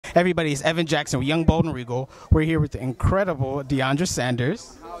Everybody, it's Evan Jackson with Young, Bold, and Regal. We're here with the incredible Deiondra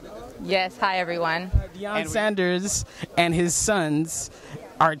Sanders. Yes, hi everyone. Deion Sanders and his sons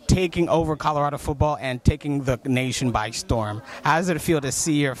are taking over Colorado football and taking the nation by storm. How does it feel to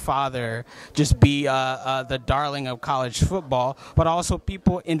see your father just be the darling of college football, but also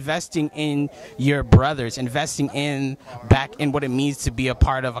people investing in your brothers, investing in back in what it means to be a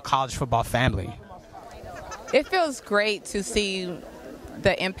part of a college football family? It feels great to see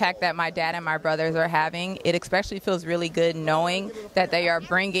the impact that my dad and my brothers are having. It especially feels really good knowing that they are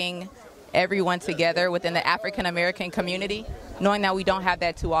bringing everyone together within the African American community, knowing that we don't have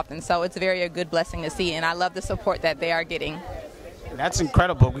that too often. So it's a good blessing to see, and I love the support that they are getting. That's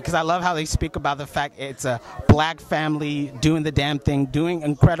incredible, because I love how they speak about the fact it's a black family doing the damn thing, doing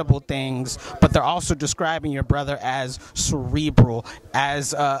incredible things, but they're also describing your brother as cerebral,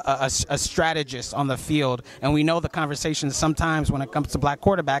 as a strategist on the field. And we know the conversation sometimes when it comes to black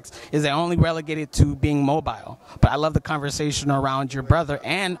quarterbacks is they're only relegated to being mobile. But I love the conversation around your brother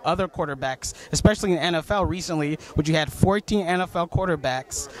and other quarterbacks, especially in the NFL recently, which you had 14 NFL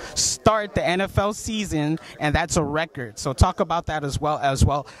quarterbacks start the NFL season, and that's a record. So talk about that as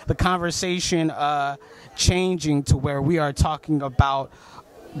well. The conversation changing to where we are talking about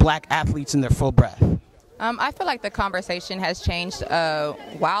black athletes in their full breath. I feel like the conversation has changed a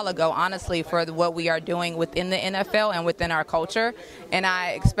while ago, honestly, for what we are doing within the NFL and within our culture. And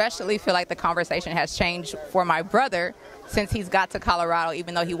I especially feel like the conversation has changed for my brother since he's got to Colorado,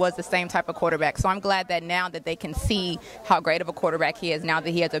 even though he was the same type of quarterback. So I'm glad that now that they can see how great of a quarterback he is, now that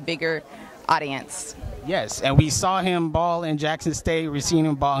he has a bigger audience. Yes, and we saw him ball in Jackson State. We've seen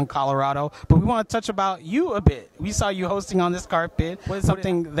him ball in Colorado. But we want to touch about you a bit. We saw you hosting on this carpet. What is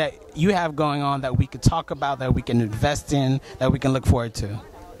something that you have going on that we could talk about, that we can invest in, that we can look forward to?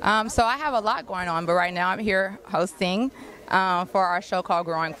 So I have a lot going on, but right now I'm here hosting for our show called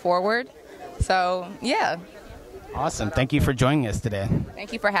Growing Forward. So, yeah. Awesome. Thank you for joining us today.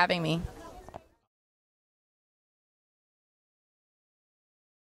 Thank you for having me.